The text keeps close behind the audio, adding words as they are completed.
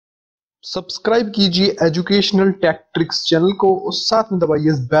Subscribe कीजिए educational टेक्ट्रिक्स channel को और साथ में दबाइए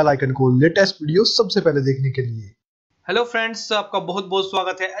इस बेल आइकन को लेटेस्ट वीडियो सबसे पहले देखने के लिए। हेलो फ्रेंड्स, आपका बहुत बहुत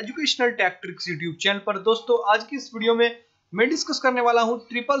स्वागत है एजुकेशनल टेक्ट्रिक्स यूट्यूब चैनल पर। दोस्तों, आज की इस वीडियो में मैं डिस्कस करने वाला हूं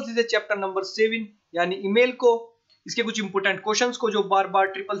ट्रिपल सी से चैप्टर नंबर 7 यानी ईमेल को, इसके कुछ इंपोर्टेंट क्वेश्चंस को जो बार बार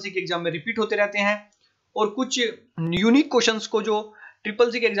ट्रिपल सी के एग्जाम में रिपीट होते रहते हैं और कुछ यूनिक क्वेश्चंस को जो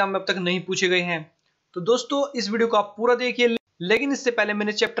ट्रिपल सी के एग्जाम में अब तक नहीं पूछे गए हैं। तो दोस्तों, इस वीडियो को आप पूरा देखिए, लेकिन इससे पहले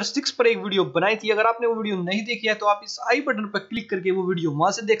मैंने चैप्टर 6 पर एक वीडियो बनाई थी। अगर आपने वो वीडियो नहीं देखी है तो आप इस आई बटन पर क्लिक करके वो वीडियो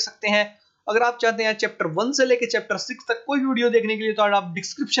वहां से देख सकते हैं। अगर आप चाहते हैं चैप्टर 1 से लेकर चैप्टर 6 तक कोई वीडियो देखने के लिए तो आप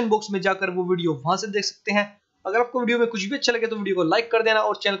डिस्क्रिप्शन बॉक्स में जाकर वो वीडियो वहां से देख सकते हैं। अगर आपको वीडियो में कुछ भी अच्छा लगे तो वीडियो को लाइक कर देना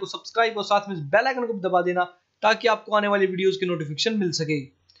और चैनल को सब्सक्राइब और साथ में बेल आइकन को भी दबा देना ताकि आपको आने वाली वीडियोस की नोटिफिकेशन मिल सके।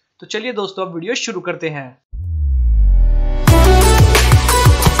 तो चलिए दोस्तों, अब वीडियो शुरू करते हैं।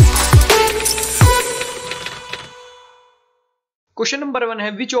 क्वेश्चन नंबर 1 है,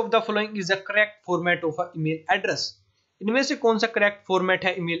 which of the following is the correct format of a email address. इनमें से कौन सा करेक्ट फॉर्मेट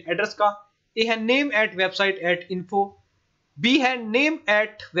है ईमेल एड्रेस का? ए है name at website eight info, B है name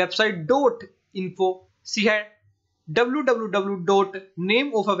at website dot info, सी है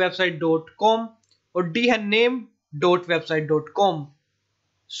www.nameofawebsite.com और डी है name.website.com।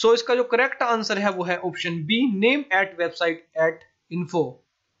 सो इसका जो करेक्ट आंसर है वो है option B, name at website eight info.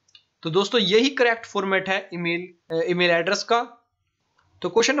 तो दोस्तों, यही करेक्ट फॉर्मेट है ईमेल एड्रेस का। तो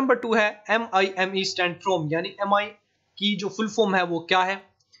क्वेश्चन नंबर 2 है, MIME स्टैंड फ्रॉम यानी MI की जो फुल फॉर्म है वो क्या है?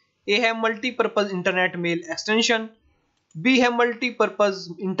 ए है multipurpose internet mail extension, B है मल्टीपर्पज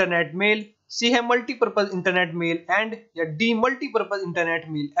इंटरनेट मेल, सी है मल्टीपर्पज इंटरनेट मेल एंड, या D multipurpose internet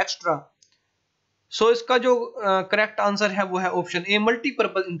mail extra. सो इसका जो करेक्ट आंसर है वो है option A,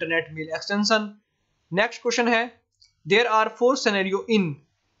 multipurpose internet mail extension. Next question है, there are 4 scenario in.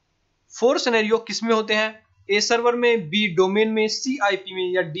 4 scenario किस में होते हैं? ए सर्वर में, बी डोमेन में, सी आईपी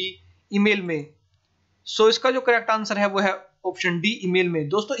में, या डी ईमेल में। सो इसका जो करेक्ट आंसर है वो है ऑप्शन डी, ईमेल में।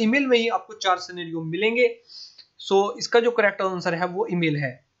 दोस्तों, ईमेल में ही आपको 4 सिनेरियो मिलेंगे। सो इसका जो करेक्ट आंसर है वो ईमेल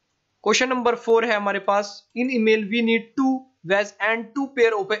है। क्वेश्चन नंबर 4 है हमारे पास, in email we need two ways and to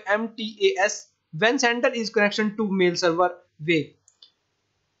pair of MTAS when sender is connection to mail server वे।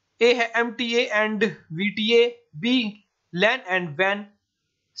 ए है MTA and VTA, B LAN and WAN,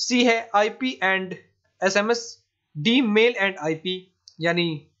 सी है IP and SMS, D male and IP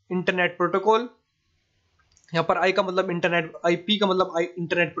यानी internet protocol. यहाँ पर आई का मतलब internet, IP का मतलब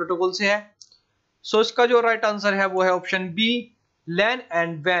internet protocol से है। सो इसका जो राइट आंसर है वो है option B, LAN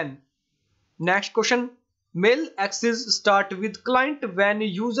and WAN। Next question, mail access start with client when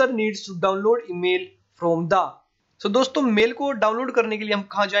user needs to download email from the. सो दोस्तों, मेल को डाउनलोड करने के लिए हम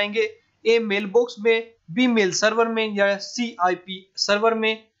कहाँ जाएंगे? ए मेल बॉक्स में, बी मेल सर्वर में, या सी IP सर्वर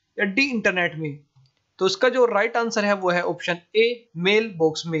में, या डी इंटरनेट में। तो इसका जो राइट आंसर है वो है ऑप्शन ए, मेल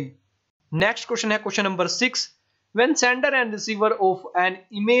बॉक्स में। नेक्स्ट क्वेश्चन है question number 6, when sender and receiver of N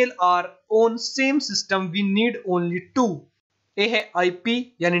email are on same system we need only to. ए है IP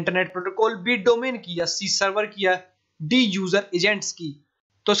यानी इंटरनेट प्रोटोकॉल, बी डोमेन की, या सी सर्वर की, या डी यूजर एजेंट्स की।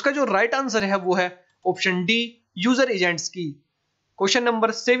 तो इसका जो राइट आंसर है वो है ऑप्शन डी, यूजर एजेंट्स की। क्वेश्चन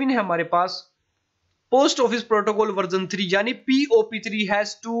नंबर 7 है हमारे पास, पोस्ट ऑफिस प्रोटोकॉल वर्जन 3 यानी POP3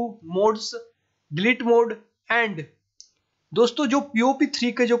 has 2 modes, delete mode and. दोस्तों, जो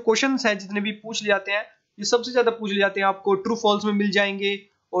POP3 के जो क्वेश्चंस हैं जितने भी पूछ ले जाते हैं, ये सबसे ज्यादा पूछ ले जाते हैं, आपको ट्रू फॉल्स में मिल जाएंगे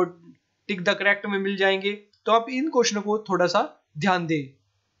और टिक द करेक्ट में मिल जाएंगे। तो आप इन क्वेश्चनों को थोड़ा सा ध्यान दें।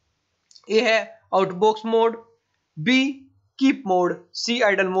 ए है outbox mode, be keep mode, C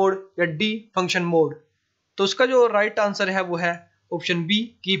idol mode, या डी फंक्शन मोड। तो उसका जो राइट आंसर है वो है option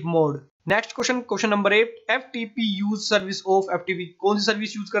B, keep mode. Next question, question number 8, FTP use service of FTP कौन सी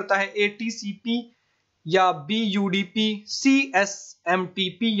सर्विस यूज करता है? A TCP, या B UDP, C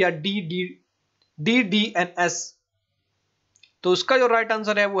SMTP, या D DNS। तो उसका जो राइट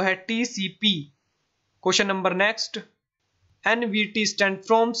आंसर है वो है TCP। Question number next, NVT stand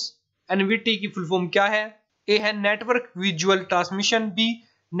firms. NVT की फुल फॉर्म क्या है? ए है network visual transmission, B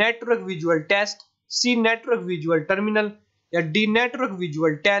network visual test, सी नेटवर्क विजुअल टर्मिनल, या डी नेटवर्क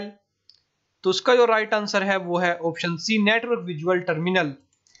विजुअल टेल। तो उसका जो राइट आंसर है वो है option C, network visual terminal.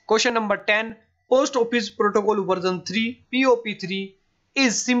 Question number 10, post office protocol version 3 POP3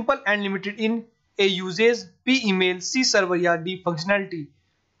 is simple and limited in A usage, B email, C server, या D functionality.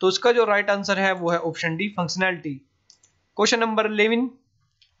 तो उसका जो राइट आंसर है वो है option D, functionality. Question number 11,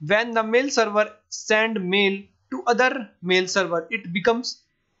 when the mail server send mail to other mail server it becomes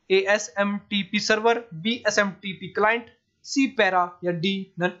a SMTP server, B SMTP client, C para, या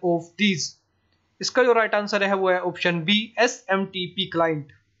D none of these. इसका जो right answer है वो है option B, SMTP client.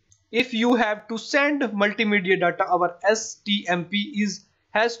 If you have to send multimedia data, our STMP is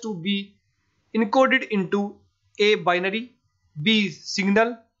has to be encoded into a binary, B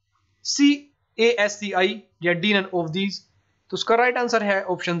signal, C ASCI या D none of these. तो उसका right answer है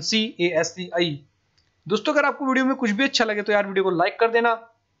option C ASCI। दोस्तों अगर आपको video में कुछ भी अच्छा लगे तो यार वीडियो को लाइक कर देना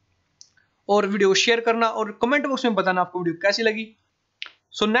और वीडियो को शेयर करना और कमेंट बॉक्स में बताना आपको वीडियो कैसी लगी।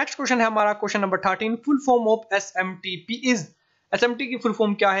 सो नेक्स्ट क्वेश्चन है हमारा question number 13। Full form of SMTP is. SMT की फुल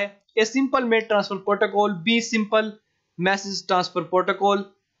फॉर्म क्या है? A simple mail transfer protocol, B simple message transfer protocol,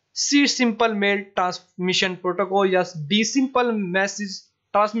 C simple mail transmission protocol या D simple message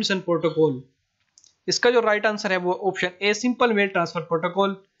transmission protocol. इसका जो right answer है वो option a simple mail transfer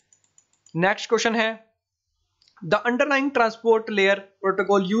protocol. Next question है the underlying transport layer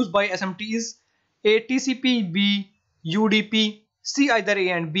protocol use by SMT is a TCP, B UDP, C either A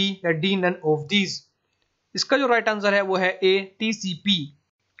and B या D none of these. इसका जो right answer है वो है ए TCP।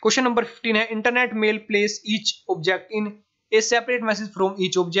 Question number 15 है internet mail place each object in A separate message from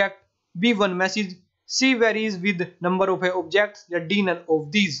each object, B one message, C varies with number of objects या D none of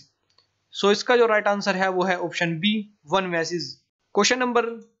these. सो इसका जो right answer है वो है option B one message. Question number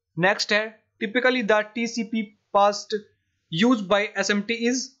next है typically the TCP past use by SMT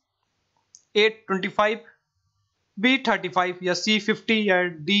is a 25, B 35 या सी 50 या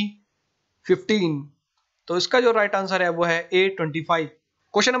D 15। तो इसका जो राइट आंसर है वो है ए 25।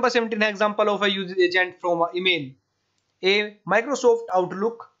 क्वेश्चन नंबर 17 है example of a use agent from a email, A Microsoft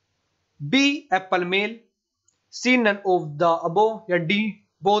outlook, B Apple mail, C none of the above या D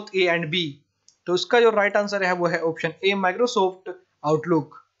both A and B. तो इसका जो राइट आंसर है वो है option A Microsoft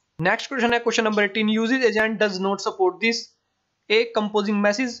outlook. Next question है question number 18 usage agent does not support this, A composing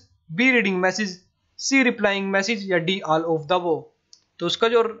message, be reading message, C replying message या D all of the above. तो उसका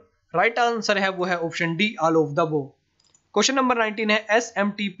जो राइट आंसर है वो है option D all of the above. Question number 19 है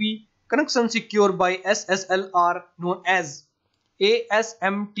SMTP connection secure bye SSL are known as a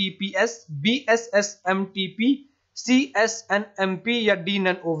SMTPS, B SSMTP, C SNMP या D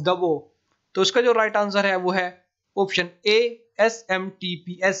none of the above. तो इसका जो राइट आंसर है वो है option A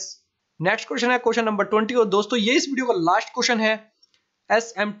SMTPS। Next question है question number 20 और दोस्तों ये इस वीडियो का लास्ट क्वेश्चन है।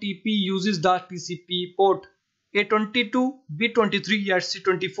 SMTP uses the TCP port A22, B23 या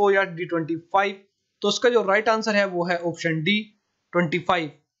C24 या D25। तो उसका जो राइट आंसर है वो है ऑप्शन डी 25।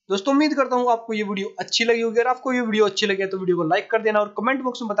 दोस्तों उम्मीद करता हूँ आपको ये वीडियो अच्छी लगी होगी। अगर आपको ये वीडियो अच्छी लगे तो वीडियो को लाइक कर देना और कमेंट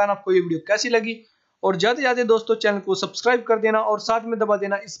बॉक्स में बताना आपको ये वीडियो कैसी लगी और ज्यादा ज्यादा दोस्तों चैनल को सब्सक्राइब कर देना और साथ में दबा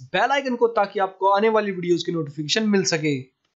देना इस बेल आइकन को ताकि आपको आने वाली वीडियोस की नोटिफिकेशन मिल सके।